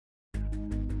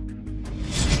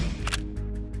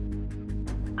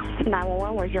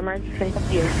911, where's your emergency?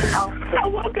 Yes. I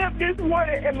woke up this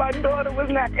morning and my daughter was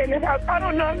not in the house. I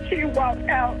don't know if she walked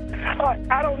out or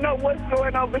I don't know what's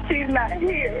going on, but she's not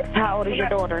here. How old is your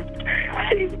daughter?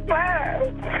 She's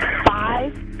 5.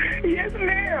 5? Yes,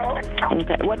 ma'am.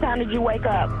 Okay. What time did you wake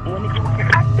up? When did you wake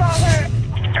up? I saw her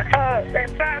at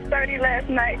 5:30 last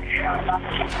night.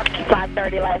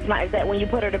 5:30 last night. Is that when you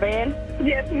put her to bed?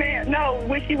 Yes, ma'am. No,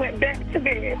 when she went back to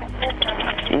bed.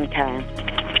 Okay.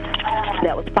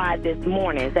 That was 5 this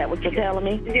morning. Is that what you're telling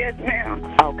me? Yes, ma'am.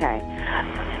 Okay.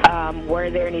 Were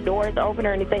there any doors open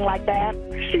or anything like that?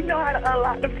 She know how to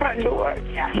unlock the front door.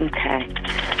 Okay.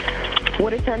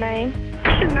 What is her name?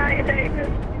 Shaniya Davis.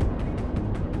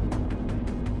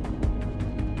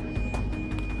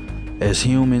 As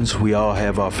humans, we all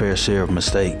have our fair share of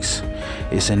mistakes.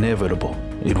 It's inevitable.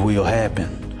 It will happen.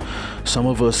 Some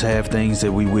of us have things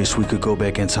that we wish we could go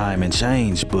back in time and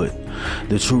change, but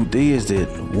the truth is that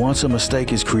once a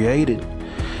mistake is created,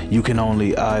 you can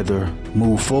only either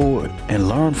move forward and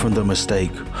learn from the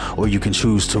mistake, or you can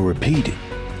choose to repeat it.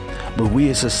 But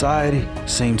we as society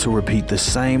seem to repeat the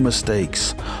same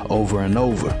mistakes over and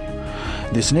over.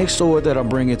 This next story that I'm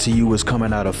bringing to you is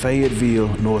coming out of Fayetteville,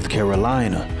 North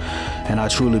Carolina. And I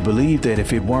truly believe that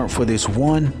if it weren't for this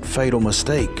one fatal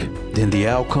mistake, then the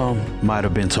outcome might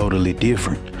have been totally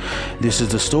different. This is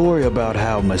the story about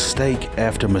how mistake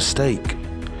after mistake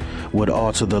would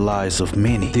alter the lives of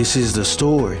many. This is the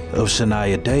story of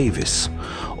Shaniya Davis,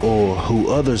 or who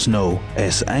others know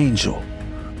as Angel.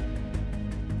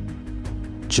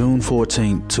 June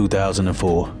 14,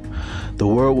 2004. The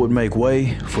world would make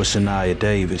way for Shaniya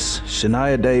Davis.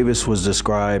 Shaniya Davis was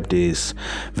described as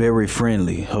very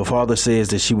friendly. Her father says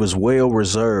that she was well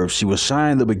reserved. She was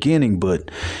shy in the beginning, but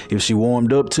if she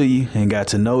warmed up to you and got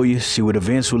to know you, she would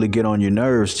eventually get on your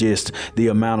nerves, just the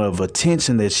amount of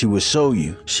attention that she would show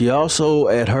you. She also,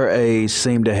 at her age,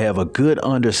 seemed to have a good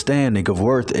understanding of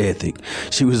work ethic.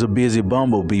 She was a busy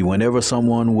bumblebee. Whenever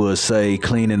someone was, say,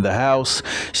 cleaning the house,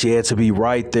 she had to be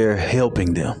right there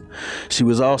helping them. She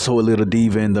was also a little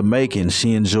diva in the making.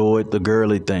 She enjoyed the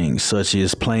girly things such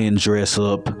as playing dress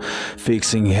up,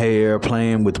 fixing hair,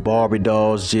 playing with Barbie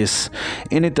dolls, just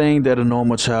anything that a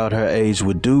normal child her age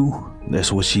would do.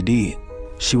 That's what she did.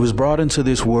 She was brought into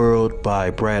this world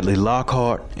by Bradley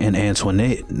Lockhart and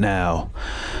Antoinette. Now,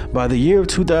 by the year of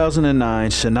 2009,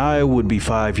 Shaniya would be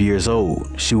 5 years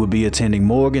old. She would be attending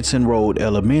Morganton Road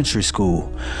Elementary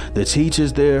School. The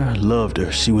teachers there loved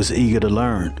her. She was eager to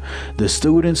learn. The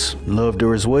students loved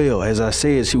her as well. As I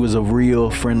said, she was a real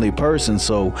friendly person,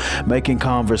 so making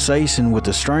conversation with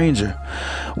a stranger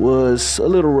was a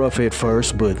little rough at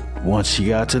first, but once she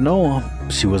got to know them,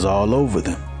 she was all over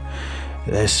them.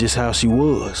 That's just how she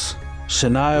was.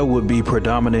 Shaniya would be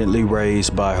predominantly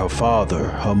raised by her father.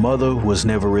 Her mother was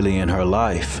never really in her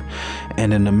life.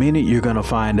 And in a minute, you're gonna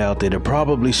find out that it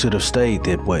probably should have stayed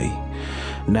that way.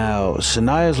 Now,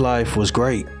 Shaniya's life was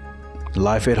great.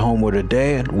 Life at home with her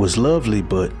dad was lovely,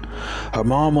 but her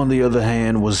mom, on the other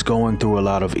hand, was going through a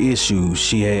lot of issues.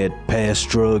 She had past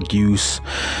drug use,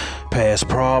 past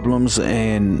problems,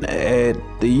 and at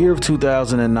the year of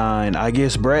 2009, I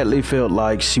guess Bradley felt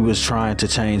like she was trying to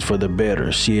change for the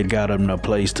better. She had gotten a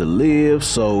place to live,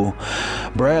 so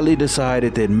Bradley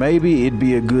decided that maybe it'd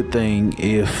be a good thing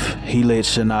if he let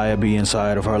Shaniya be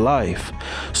inside of her life.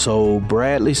 So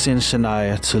Bradley sent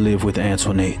Shaniya to live with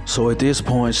Antoinette. So at this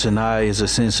point, Shaniya is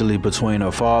essentially between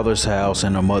her father's house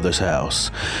and her mother's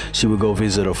house. She would go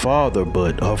visit her father,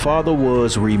 but her father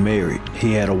was remarried.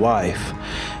 He had a wife.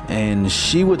 And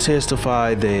she would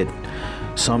testify that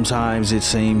sometimes it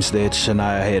seems that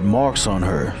Shaniya had marks on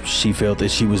her. She felt that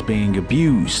she was being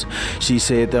abused. She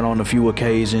said that on a few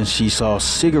occasions she saw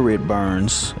cigarette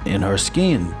burns in her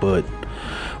skin. But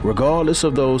regardless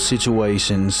of those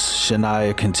situations,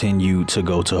 Shaniya continued to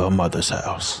go to her mother's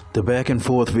house. The back and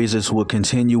forth visits would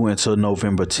continue until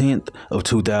November 10th of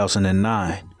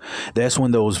 2009. That's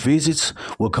when those visits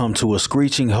would come to a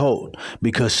screeching halt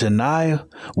because Shaniya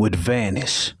would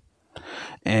vanish.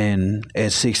 And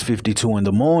at 6:52 in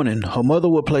the morning, her mother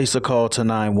would place a call to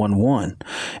 911,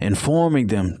 informing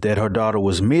them that her daughter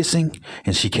was missing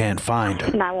and she can't find her.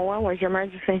 911, where's your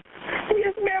emergency?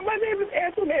 Yes, ma'am. My name is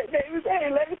Antoinette Davis. Hey,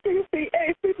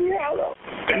 1116 A Hollow.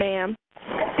 Ma'am?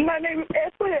 My name is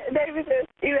Antoinette Davis.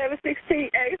 1116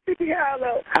 A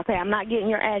Hollow. Okay, I'm not getting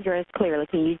your address clearly.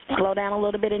 Can you slow down a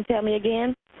little bit and tell me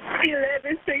again?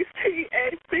 1116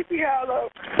 A Hollow.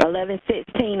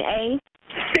 1116A?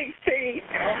 16.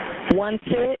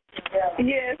 16?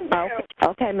 Yes, ma'am.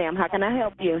 Okay, ma'am. How can I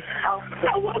help you?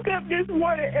 I woke up this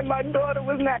morning and my daughter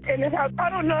was not in the house. I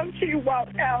don't know if she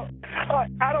walked out or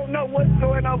I don't know what's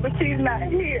going on, but she's not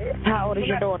here. How old is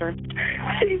your daughter?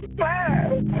 She's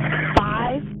 5.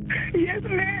 5? Yes,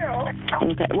 ma'am.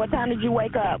 Okay. What time did you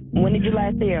wake up? When did you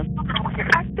last see her?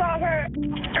 I saw her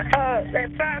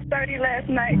at 5:30 last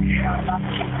night.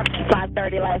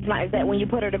 5:30 last night. Is that when you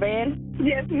put her to bed?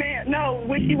 Yes, ma'am. No,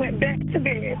 when she went back to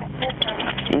bed.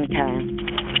 Okay.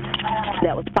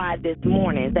 That was 5 this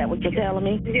morning. Is that what you're telling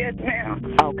me? Yes,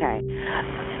 ma'am. Okay.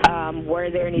 Were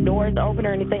there any doors open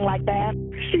or anything like that?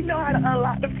 She know how to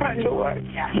unlock the front door.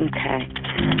 Okay.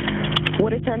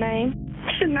 What is her name?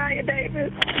 Shaniya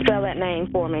Davis. Spell that name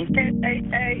for me.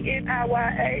 SHANIYA.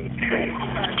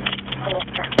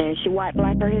 And she white,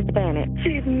 black, or Hispanic?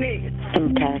 She's mixed.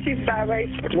 Okay. She's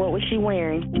biracial. What was she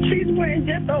wearing? She's wearing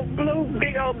just a blue,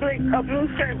 big old blue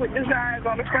shirt with designs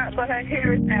on the front, but her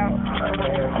hair is out.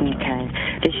 Okay.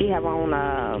 Did she have on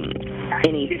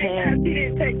any pants? She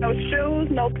didn't take no shoes,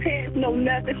 no pants, no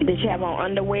nothing. Did she have on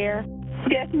underwear?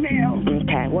 Yes, ma'am.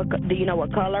 Okay. Do you know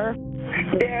what color?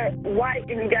 They're white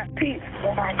and got pink.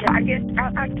 I guess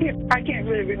I can't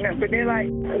really remember. They're like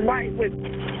white with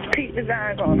pink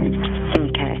designs on them.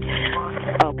 Okay.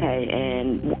 Okay.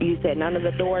 And you said none of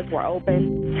the doors were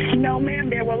open? No, ma'am.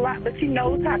 They were locked, but she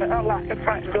knows how to unlock the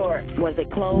front door. Was it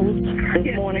closed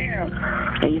this morning? Yes,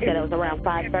 ma'am. And you said it was around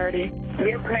 5:30?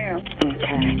 Yes, ma'am.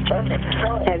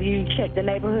 Okay. Have you checked the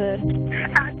neighborhood?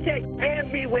 I checked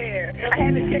everywhere. I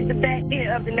haven't checked the back end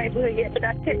of the neighborhood yet, but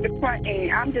I checked the front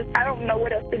end. I don't know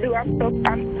what else to do. I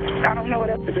don't know what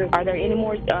else to do. Are there any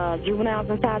more juveniles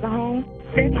inside the home?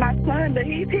 It's my son, but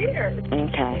he's here.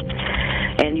 Okay.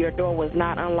 And your door was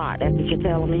not unlocked. That's what you're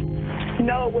telling me?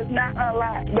 No, it was not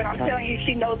unlocked. But I'm telling you,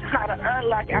 she knows how to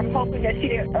unlock it. I'm hoping that she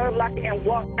didn't unlock it and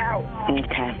walk out.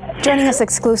 Okay. Joining us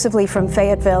exclusively from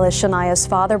Fayetteville is Shaniya's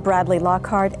father, Bradley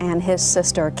Lockhart, and his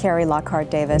sister, Carrie Lockhart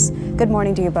Davis. Good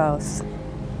morning to you both.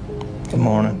 Good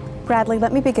morning. Bradley,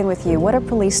 let me begin with you. What are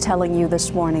police telling you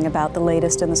this morning about the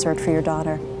latest in the search for your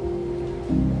daughter?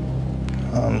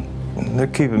 They're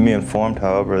keeping me informed,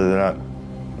 however, they're not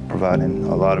providing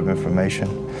a lot of information.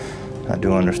 I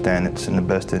do understand it's in the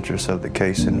best interest of the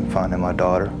case in finding my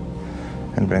daughter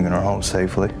and bringing her home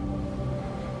safely.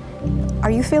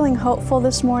 Are you feeling hopeful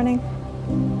this morning?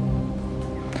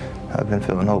 I've been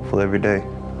feeling hopeful every day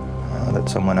that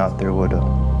someone out there would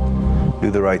do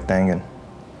the right thing and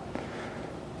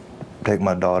take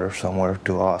my daughter somewhere,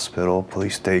 to a hospital,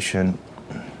 police station,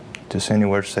 just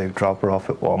anywhere safe, drop her off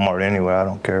at Walmart, anywhere, I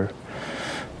don't care.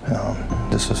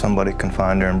 Just so somebody can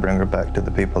find her and bring her back to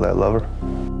the people that love her.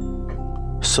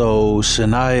 So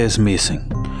Shaniya is missing.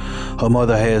 Her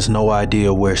mother has no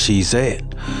idea where she's at.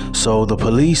 So the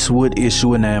police would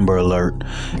issue an Amber Alert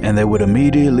and they would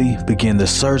immediately begin the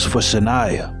search for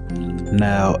Shaniya.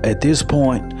 Now, at this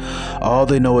point, all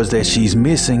they know is that she's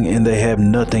missing and they have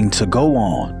nothing to go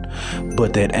on.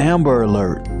 But that Amber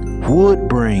Alert would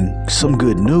bring some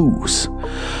good news.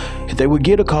 They would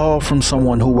get a call from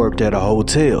someone who worked at a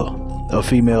hotel, a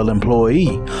female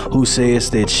employee who says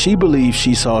that she believes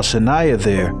she saw Shaniya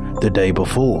there the day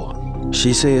before.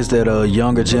 She says that a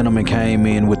younger gentleman came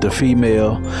in with the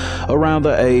female around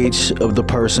the age of the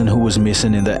person who was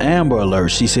missing in the Amber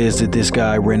Alert. She says that this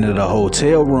guy rented a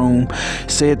hotel room,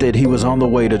 said that he was on the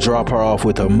way to drop her off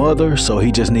with her mother, so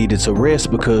he just needed to rest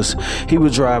because he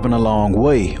was driving a long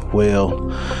way.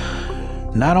 Well,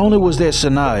 not only was that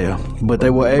Shaniya, but they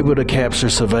were able to capture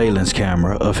surveillance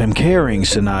camera of him carrying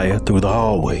Shaniya through the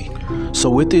hallway. So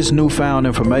with this newfound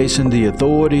information, the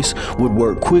authorities would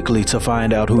work quickly to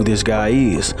find out who this guy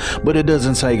is. But it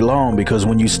doesn't take long because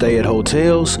when you stay at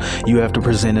hotels, you have to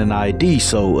present an ID.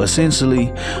 So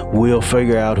essentially, we'll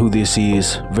figure out who this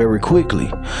is very quickly.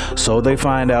 So they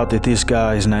find out that this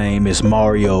guy's name is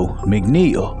Mario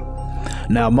McNeil.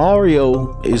 Now,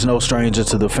 Mario is no stranger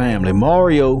to the family.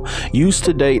 Mario used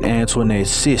to date Antoinette's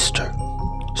sister.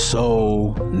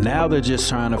 So now they're just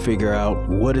trying to figure out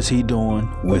what is he doing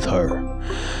with her.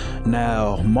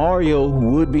 Now, Mario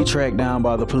would be tracked down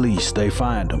by the police. They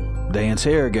find him. They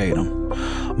interrogate him.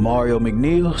 Mario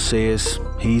McNeil says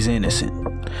he's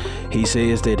innocent. He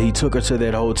says that he took her to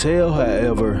that hotel.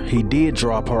 However, he did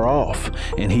drop her off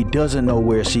and he doesn't know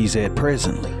where she's at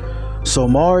presently. So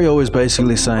Mario is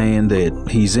basically saying that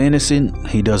he's innocent,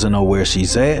 he doesn't know where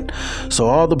she's at. So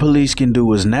all the police can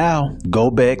do is now go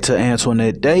back to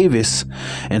Antoinette Davis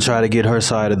and try to get her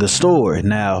side of the story.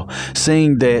 Now,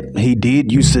 seeing that he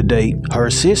did used to date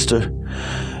her sister,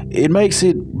 It makes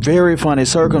it very funny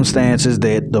circumstances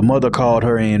that the mother called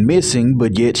her in missing,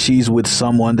 but yet she's with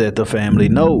someone that the family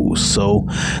knows. So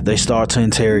they start to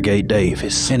interrogate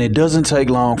Davis. And it doesn't take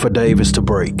long for Davis to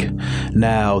break.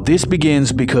 Now, this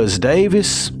begins because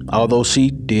Davis, although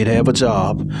she did have a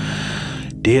job,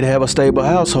 did have a stable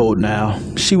household now,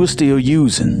 she was still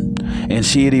using. And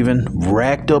she had even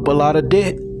racked up a lot of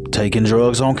debt, taking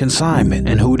drugs on consignment.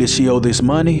 And who did she owe this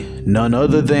money? None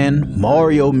other than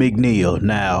Mario McNeil.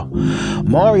 Now,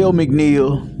 Mario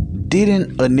McNeil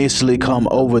didn't initially come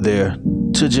over there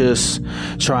to just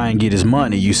try and get his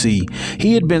money. You see,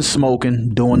 he had been smoking,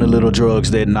 doing a little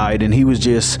drugs that night, and he was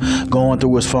just going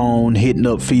through his phone, hitting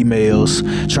up females,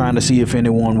 trying to see if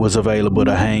anyone was available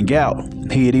to hang out.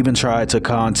 He had even tried to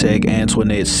contact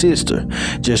Antoinette's sister,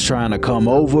 just trying to come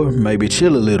over, maybe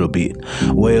chill a little bit.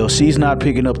 Well, she's not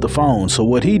picking up the phone, so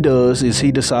what he does is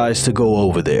he decides to go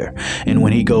over there. And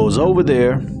when he goes over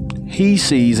there, he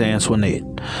sees Antoinette.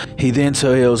 He then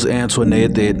tells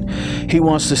Antoinette that he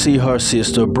wants to see her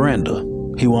sister Brenda.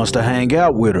 He wants to hang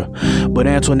out with her. But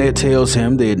Antoinette tells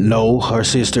him that no, her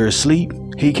sister is asleep.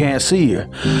 He can't see her.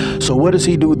 So what does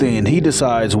he do then? He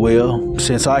decides, well,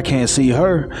 since I can't see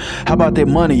her, how about that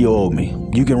money you owe me?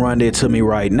 You can run that to me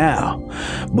right now.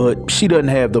 But she doesn't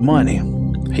have the money.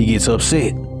 He gets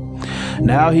upset.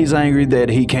 Now he's angry that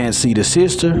he can't see the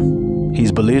sister.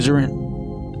 He's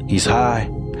belligerent. He's high.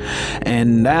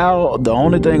 And now the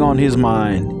only thing on his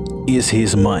mind is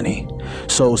his money.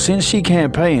 So since she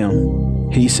can't pay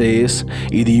him, he says,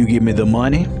 either you give me the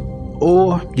money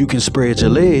or you can spread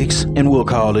your legs and we'll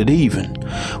call it even.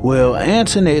 Well,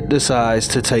 Antoinette decides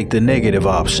to take the negative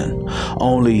option,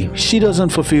 only she doesn't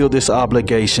fulfill this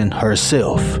obligation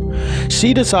herself.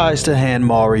 She decides to hand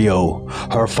Mario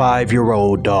her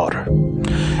 5-year-old daughter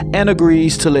and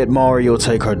agrees to let Mario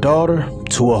take her daughter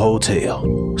to a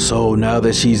hotel. So now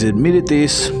that she's admitted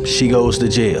this, she goes to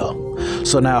jail.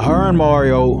 So now her and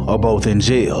Mario are both in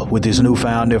jail. With this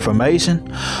newfound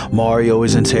information, Mario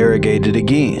is interrogated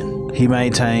again. He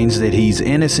maintains that he's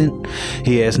innocent.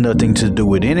 He has nothing to do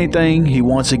with anything. He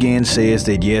once again says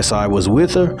that yes, I was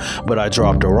with her, but I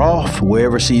dropped her off.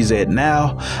 Wherever she's at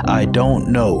now, I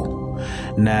don't know.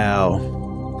 Now,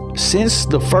 since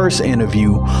the first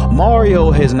interview,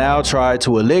 Mario has now tried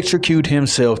to electrocute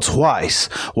himself twice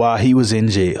while he was in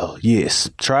jail. Yes,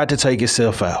 tried to take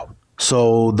himself out.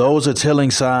 So those are telling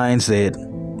signs that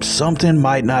something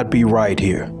might not be right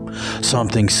here.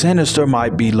 Something sinister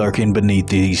might be lurking beneath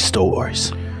these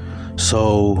stories.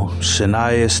 So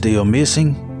Shaniya is still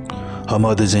missing. Her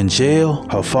mother's in jail.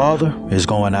 Her father is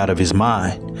going out of his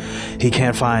mind. He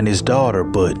can't find his daughter,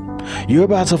 but you're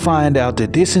about to find out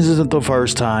that this isn't the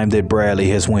first time that Bradley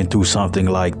has went through something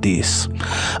like this.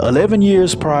 11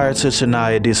 years prior to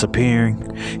Shaniya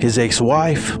disappearing, his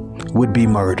ex-wife would be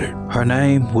murdered. Her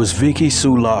name was Vicky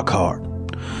Sue Lockhart.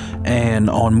 And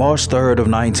on March 3rd of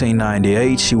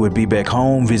 1998, she would be back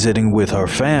home visiting with her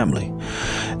family.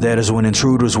 That is when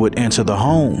intruders would enter the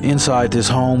home. Inside this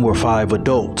home were 5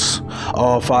 adults.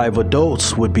 All 5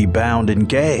 adults would be bound and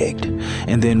gagged.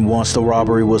 And then once the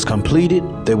robbery was completed,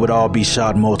 they would all be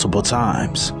shot multiple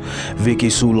times. Vicky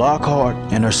Sue Lockhart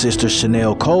and her sister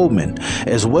Chanel Coleman,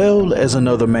 as well as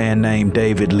another man named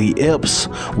David Lee Epps,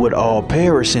 would all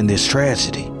perish in this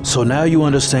tragedy. So now you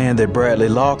understand that Bradley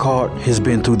Lockhart has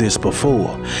been through this before.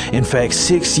 In fact,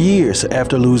 6 years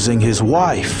after losing his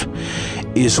wife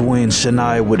is when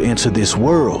Shaniya would enter this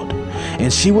world.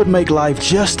 And she would make life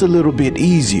just a little bit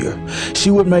easier. She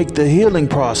would make the healing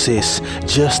process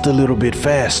just a little bit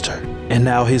faster. And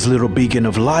now his little beacon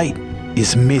of light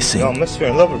is missing. I miss her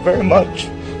and love her very much.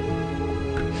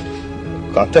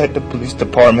 Contact the police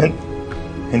department.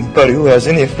 Anybody who has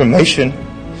any information.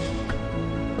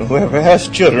 Whoever has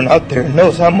children out there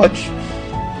knows how much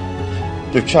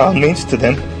their child means to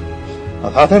them.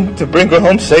 Allow them to bring her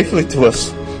home safely to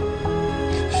us.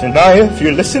 Shaniya, if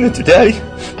you're listening to Daddy,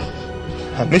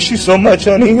 I miss you so much,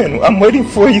 honey, and I'm waiting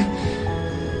for you.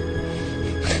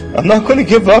 I'm not going to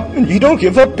give up, and you don't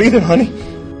give up either, honey.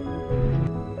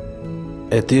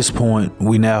 At this point,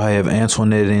 we now have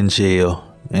Antoinette in jail,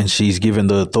 and she's giving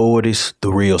the authorities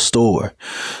the real story.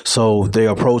 So they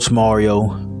approach Mario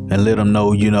and let him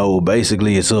know,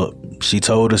 basically it's up. She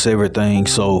told us everything,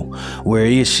 so where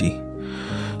is she?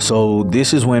 So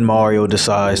this is when Mario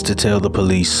decides to tell the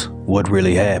police what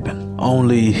really happened.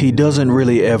 Only he doesn't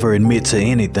really ever admit to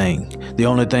anything. The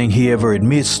only thing he ever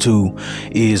admits to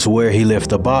is where he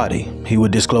left the body. He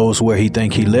would disclose where he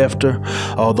think he left her,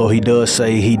 although he does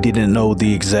say he didn't know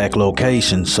the exact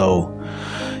location. So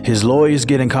His lawyers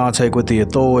get in contact with the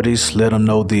authorities, let them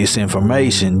know this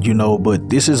information, but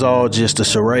this is all just a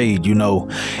charade,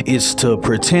 It's to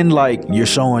pretend like you're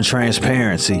showing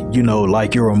transparency,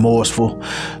 like you're remorseful,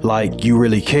 like you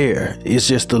really care. It's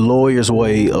just the lawyer's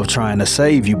way of trying to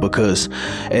save you, because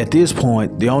at this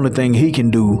point, the only thing he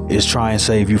can do is try and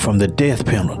save you from the death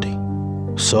penalty.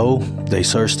 So they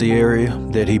searched the area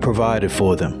that he provided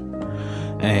for them,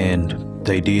 and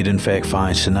they did in fact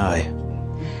find Shaniya.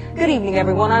 Good evening,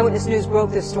 everyone. Eyewitness News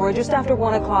broke this story just after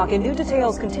 1 o'clock, and new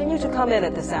details continue to come in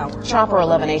at this hour. Chopper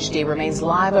 11 HD remains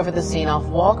live over the scene off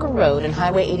Walker Road and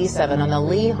Highway 87 on the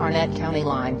Lee-Harnett County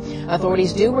line.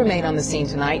 Authorities do remain on the scene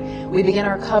tonight. We begin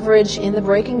our coverage in the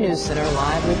Breaking News Center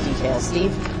live with details.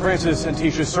 Steve? Francis and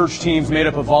Tisha, search teams made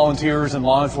up of volunteers and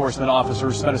law enforcement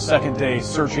officers spent a second day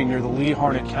searching near the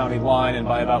Lee-Harnett County line, and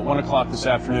by about 1 o'clock this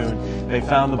afternoon, they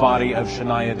found the body of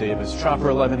Shaniya Davis. Chopper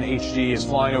 11 HD is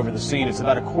flying over the scene. It's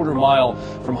about a quarter-mile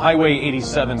from Highway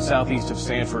 87 southeast of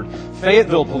Sanford.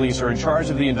 Fayetteville police are in charge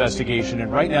of the investigation,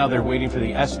 and right now they're waiting for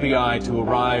the SBI to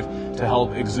arrive to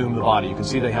help exhume the body. You can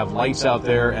see they have lights out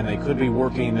there, and they could be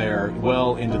working there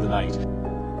well into the night.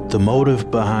 The motive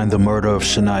behind the murder of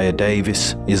Shaniya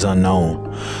Davis is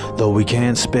unknown, though we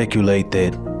can speculate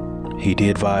that he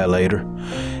did violate her,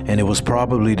 and it was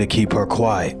probably to keep her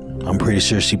quiet. I'm pretty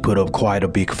sure she put up quite a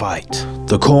big fight.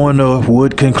 The coroner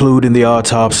would conclude in the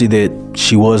autopsy that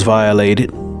she was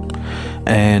violated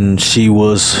and she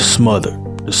was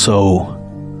smothered. So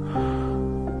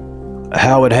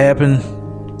how it happened,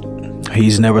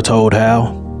 he's never told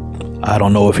how. I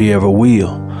don't know if he ever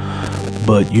will.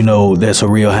 But that's a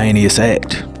real heinous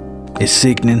act. It's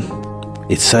sickening.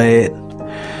 It's sad.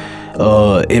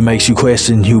 It makes you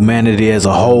question humanity as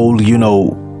a whole.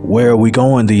 Where are we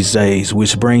going these days?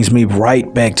 Which brings me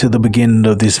right back to the beginning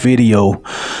of this video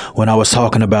when I was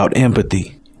talking about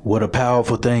empathy. What a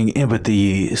powerful thing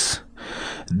empathy is.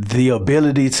 The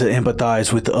ability to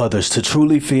empathize with others, to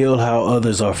truly feel how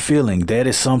others are feeling. That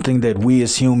is something that we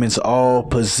as humans all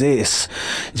possess.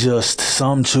 Just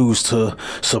some choose to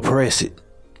suppress it.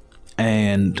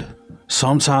 And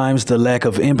sometimes the lack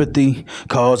of empathy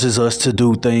causes us to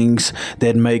do things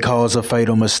that may cause a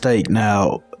fatal mistake.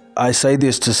 Now, I say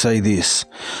this to say this.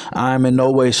 I'm in no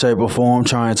way, shape, or form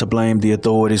trying to blame the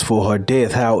authorities for her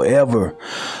death. However,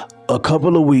 a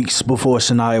couple of weeks before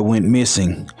Shaniya went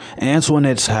missing,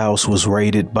 Antoinette's house was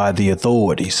raided by the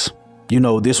authorities.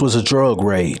 This was a drug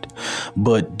raid.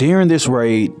 But during this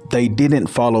raid, they didn't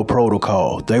follow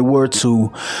protocol. They were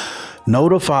to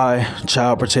notify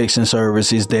Child Protection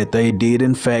Services that they did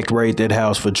in fact raid that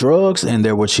house for drugs and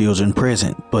there were children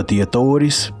present. But the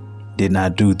authorities did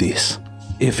not do this.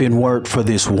 If it weren't for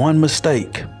this one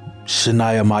mistake,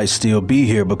 Shaniya might still be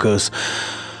here, because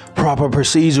proper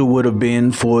procedure would have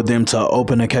been for them to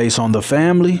open a case on the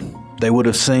family. They would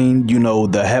have seen,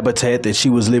 the habitat that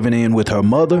she was living in with her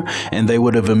mother, and they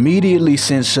would have immediately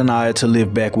sent Shaniya to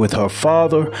live back with her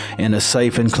father in a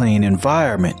safe and clean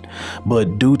environment.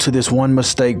 But due to this one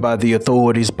mistake by the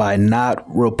authorities, by not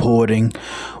reporting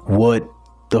what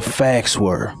the facts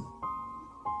were,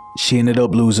 she ended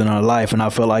up losing her life, and I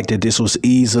feel like that this was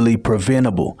easily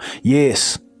preventable.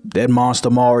 Yes, that monster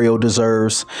Mario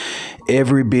deserves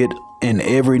every bit and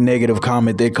every negative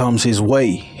comment that comes his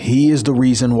way. He is the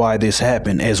reason why this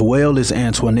happened, as well as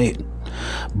Antoinette.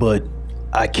 But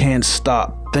I can't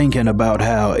stop thinking about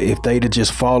how if they'd have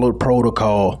just followed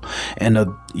protocol and,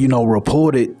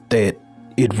 reported that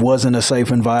it wasn't a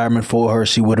safe environment for her,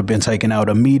 she would have been taken out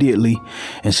immediately,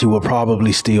 and she would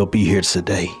probably still be here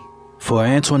today. For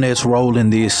Antoinette's role in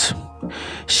this,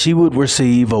 she would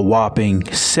receive a whopping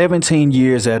 17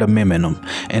 years at a minimum,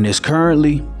 and is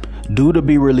currently due to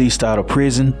be released out of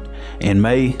prison in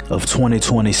May of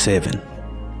 2027.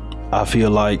 I feel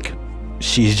like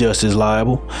she's just as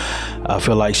liable. I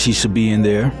feel like she should be in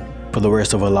there for the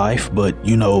rest of her life, but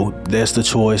that's the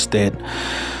choice that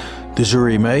the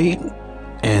jury made,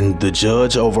 and the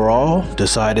judge overall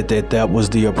decided that that was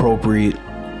the appropriate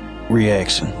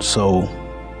reaction. So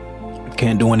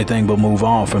can't do anything but move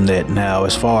on from that. Now,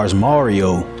 as far as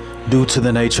Mario, due to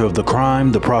the nature of the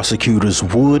crime, the prosecutors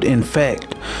would in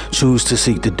fact choose to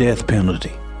seek the death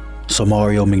penalty. So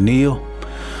Mario McNeil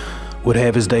would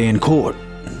have his day in court,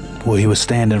 where he would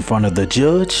stand in front of the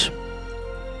judge,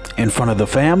 in front of the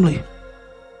family,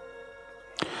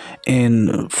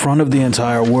 in front of the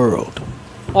entire world,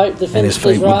 and his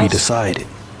fate would be decided.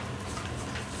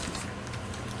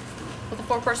 Will the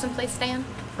foreperson please stand?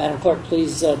 Madam Clerk,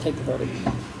 please take the verdict.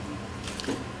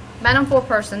 Madam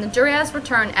Foreperson, the jury has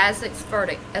returned as its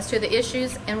verdict as to the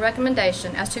issues and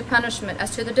recommendation as to punishment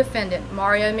as to the defendant,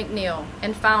 Mario McNeil,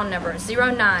 in file number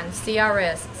 09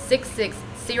 CRS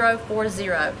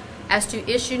 040. As to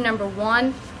issue number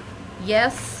 1,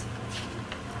 yes.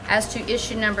 As to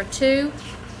issue number 2,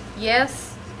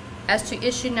 yes. As to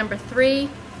issue number 3,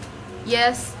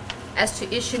 yes. As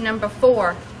to issue number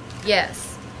 4,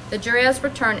 yes. The jury has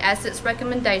returned as its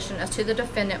recommendation as to the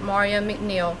defendant, Mario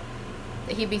McNeil,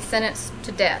 that he be sentenced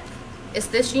to death. Is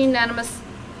this unanimous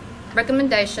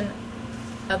recommendation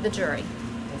of the jury?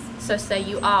 So say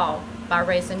you all by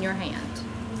raising your hand.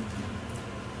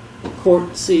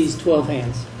 Court sees 12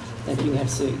 hands. Thank you. You can have a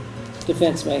seat.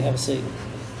 Defense may have a seat.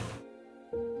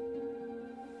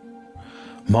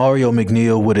 Mario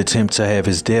McNeil would attempt to have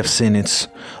his death sentence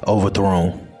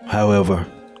overthrown. However,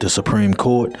 the Supreme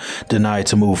Court denied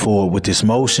to move forward with this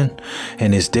motion,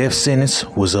 and his death sentence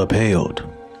was upheld.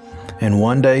 And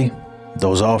one day,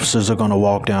 those officers are going to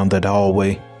walk down that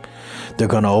hallway. They're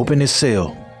going to open his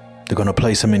cell. They're going to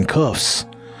place him in cuffs.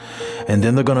 And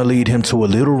then they're going to lead him to a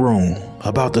little room,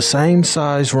 about the same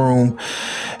size room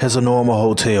as a normal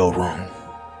hotel room,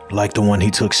 like the one he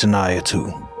took Shaniya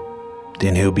to.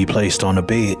 Then he'll be placed on a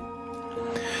bed.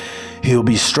 He'll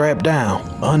be strapped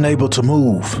down, unable to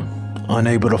move,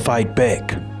 unable to fight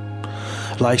back,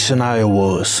 like Shaniya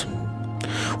was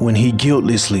when he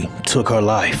guiltlessly took her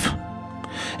life.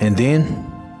 And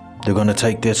then they're going to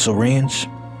take that syringe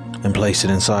and place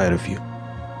it inside of you.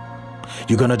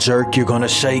 You're going to jerk, you're going to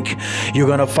shake, you're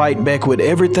going to fight back with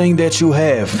everything that you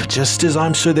have, just as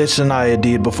I'm sure that Shaniya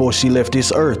did before she left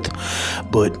this earth.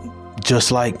 But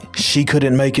just like she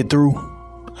couldn't make it through,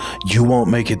 you won't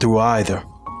make it through either.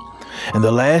 And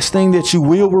the last thing that you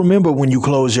will remember when you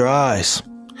close your eyes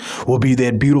will be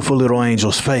that beautiful little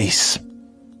angel's face.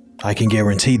 I can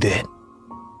guarantee that.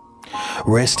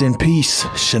 Rest in peace,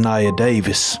 Shaniya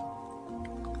Davis.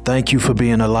 Thank you for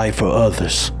being a light for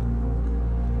others.